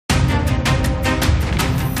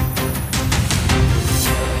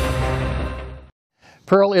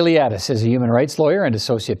Pearl Eliadis is a human rights lawyer and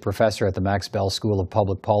associate professor at the McGill School of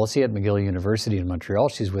Public Policy at McGill University in Montreal.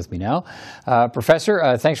 She's with me now.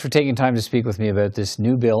 Professor, thanks for taking time to speak with me about this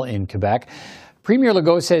new bill in Quebec. Premier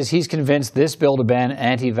Legault says he's convinced this bill to ban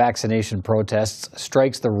anti-vaccination protests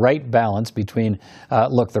strikes the right balance between,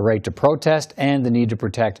 the right to protest and the need to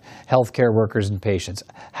protect healthcare workers and patients.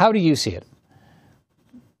 How do you see it?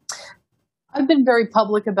 I've been very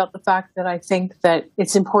public about the fact that I think that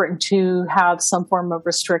it's important to have some form of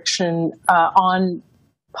restriction on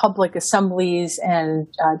public assemblies and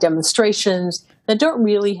demonstrations that don't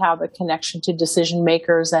really have a connection to decision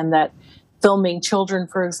makers, and that filming children,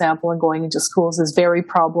 for example, and going into schools is very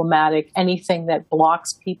problematic. Anything that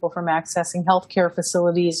blocks people from accessing healthcare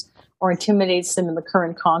facilities or intimidates them in the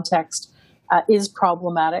current context is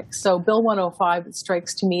problematic. So Bill 105, it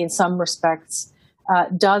strikes to me in some respects,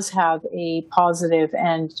 does have a positive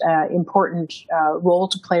and important role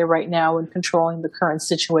to play right now in controlling the current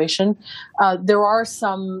situation. There are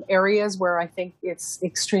some areas where I think it's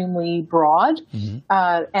extremely broad,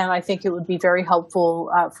 and I think it would be very helpful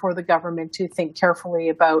for the government to think carefully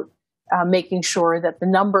about making sure that the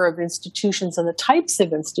number of institutions and the types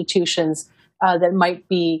of institutions that might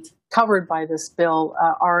be covered by this bill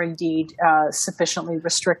are indeed sufficiently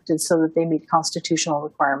restricted so that they meet constitutional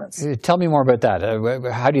requirements. Tell me more about that.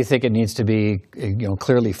 How do you think it needs to be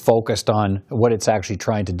clearly focused on what it's actually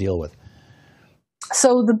trying to deal with?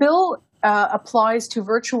 So the bill applies to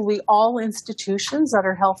virtually all institutions that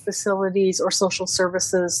are health facilities or social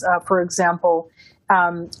services, for example,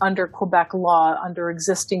 under Quebec law, under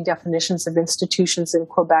existing definitions of institutions in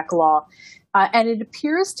Quebec law. And it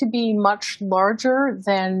appears to be much larger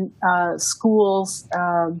than schools,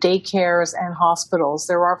 daycares, and hospitals.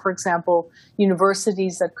 There are, for example,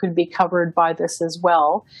 universities that could be covered by this as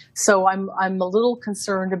well. So I'm a little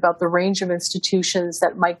concerned about the range of institutions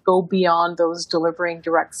that might go beyond those delivering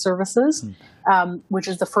direct services, which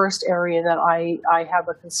is the first area that I have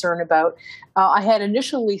a concern about. I had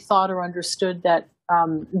initially thought or understood that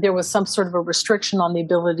there was some sort of a restriction on the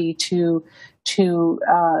ability to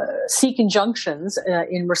seek injunctions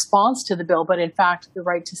in response to the bill, but in fact, the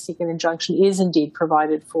right to seek an injunction is indeed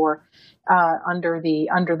provided for under the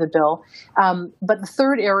bill. But the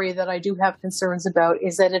third area that I do have concerns about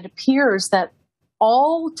is that it appears that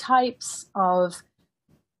all types of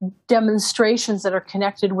demonstrations that are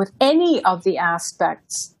connected with any of the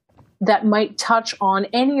aspects that might touch on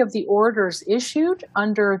any of the orders issued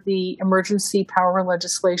under the emergency power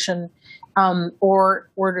legislation, or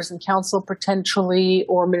orders in council potentially,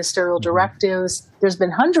 or ministerial directives. There's been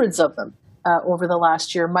hundreds of them over the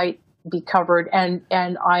last year, might be covered. And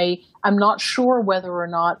I'm not sure whether or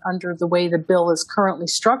not, under the way the bill is currently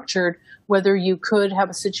structured, whether you could have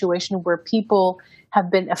a situation where people have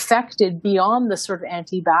been affected beyond the sort of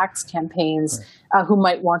anti-vax campaigns who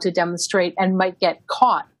might want to demonstrate and might get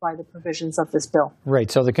caught by the provisions of this bill. Right.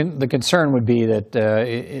 So the concern would be that,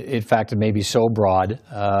 in fact, it may be so broad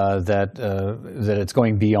that it's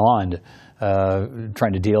going beyond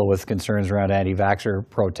trying to deal with concerns around anti-vaxxer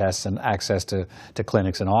protests and access to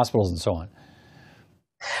clinics and hospitals and so on.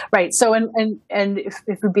 Right. So, and if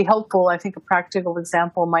it would be helpful, I think a practical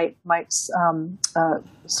example might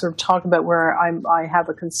sort of talk about where I have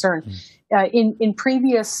a concern. In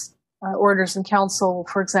previous orders in council,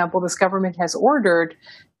 for example, this government has ordered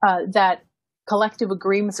that collective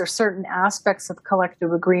agreements or certain aspects of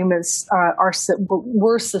collective agreements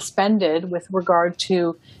were suspended with regard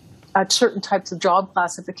to certain types of job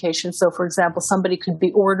classification. So, for example, somebody could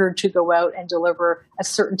be ordered to go out and deliver a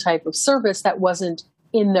certain type of service that wasn't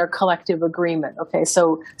in their collective agreement. Okay,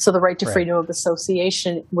 so the right to freedom of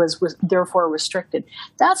association was therefore restricted.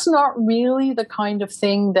 That's not really the kind of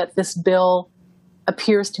thing that this bill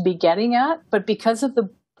appears to be getting at, but because of the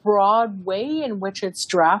broad way in which it's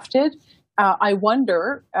drafted, I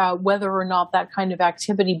wonder whether or not that kind of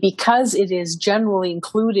activity, because it is generally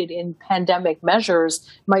included in pandemic measures,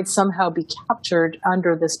 might somehow be captured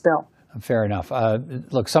under this bill. Fair enough.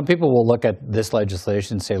 Look, some people will look at this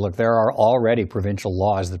legislation and say, look, there are already provincial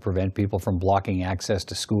laws that prevent people from blocking access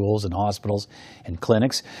to schools and hospitals and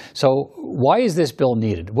clinics. So why is this bill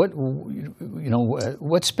needed? What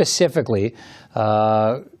specifically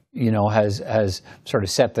has sort of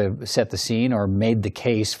set the scene or made the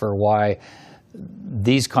case for why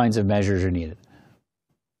these kinds of measures are needed?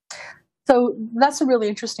 So that's a really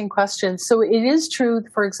interesting question. So it is true,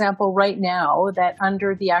 for example, right now that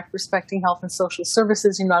under the Act Respecting Health and Social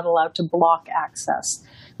Services, you're not allowed to block access.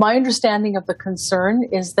 My understanding of the concern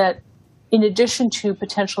is that in addition to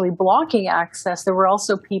potentially blocking access, there were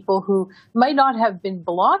also people who might not have been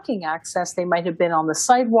blocking access. They might have been on the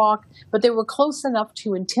sidewalk, but they were close enough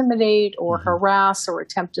to intimidate or harass or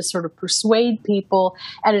attempt to sort of persuade people.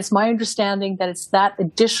 And it's my understanding that it's that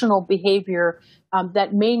additional behavior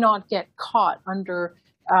that may not get caught under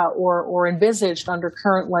or envisaged under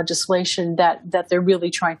current legislation that they're really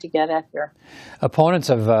trying to get at here. Opponents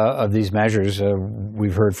of these measures,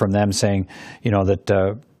 we've heard from them saying,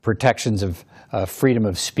 that protections of freedom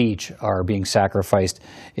of speech are being sacrificed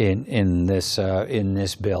in this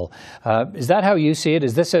bill. Is that how you see it?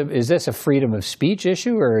 Is this a freedom of speech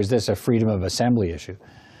issue, or is this a freedom of assembly issue?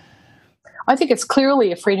 I think it's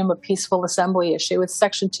clearly a freedom of peaceful assembly issue. It's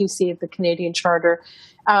Section 2C of the Canadian Charter.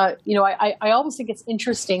 I always think it's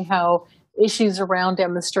interesting how issues around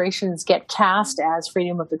demonstrations get cast as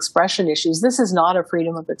freedom of expression issues. This is not a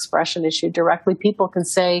freedom of expression issue directly. People can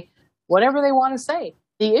say whatever they want to say.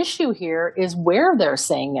 The issue here is where they're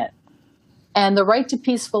saying it. And the right to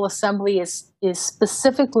peaceful assembly is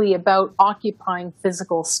specifically about occupying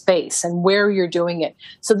physical space and where you're doing it.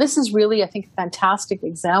 So this is really, I think, a fantastic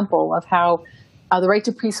example of how the right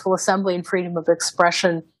to peaceful assembly and freedom of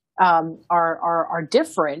expression are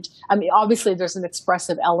different. I mean, obviously, there's an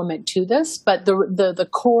expressive element to this, but the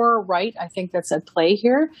core right, I think, that's at play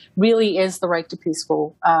here really is the right to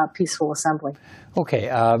peaceful assembly.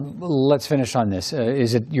 Okay, let's finish on this.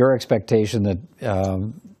 Is it your expectation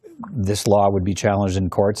that this law would be challenged in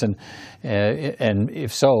courts, and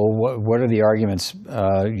if so, what are the arguments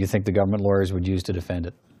you think the government lawyers would use to defend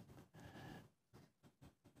it?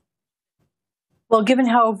 Well, given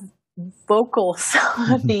how vocal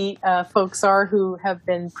some of the folks are who have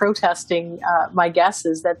been protesting, my guess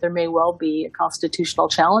is that there may well be a constitutional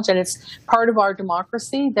challenge, and it's part of our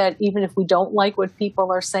democracy that even if we don't like what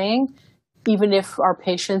people are saying, even if our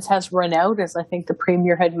patience has run out, as I think the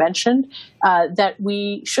Premier had mentioned, that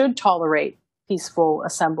we should tolerate peaceful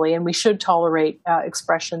assembly and we should tolerate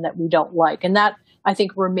expression that we don't like. And that, I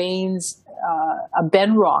think, remains a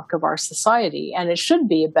bedrock of our society, and it should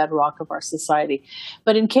be a bedrock of our society.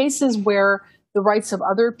 But in cases where the rights of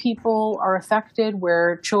other people are affected,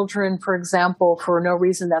 where children, for example, for no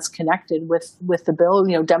reason that's connected with the bill,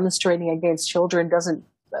 demonstrating against children doesn't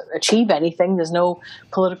achieve anything. There's no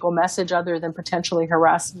political message other than potentially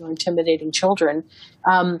harassing or intimidating children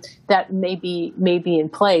that may be in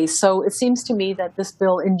place. So it seems to me that this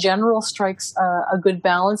bill in general strikes a good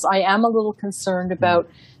balance. I am a little concerned about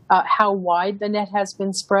how wide the net has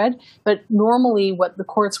been spread, but normally what the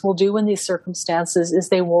courts will do in these circumstances is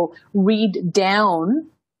they will read down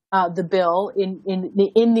the bill in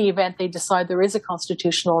the event they decide there is a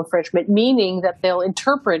constitutional infringement, meaning that they'll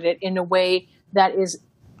interpret it in a way that is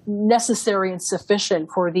necessary and sufficient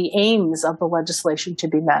for the aims of the legislation to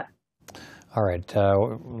be met. All right.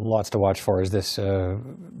 Lots to watch for as this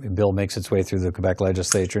bill makes its way through the Quebec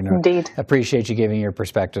legislature. Indeed. Appreciate you giving your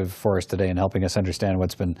perspective for us today and helping us understand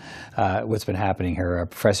what's been happening here.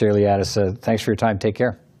 Professor Eliadis, thanks for your time. Take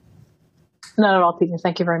care. Not at all, Peter.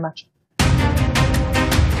 Thank you very much.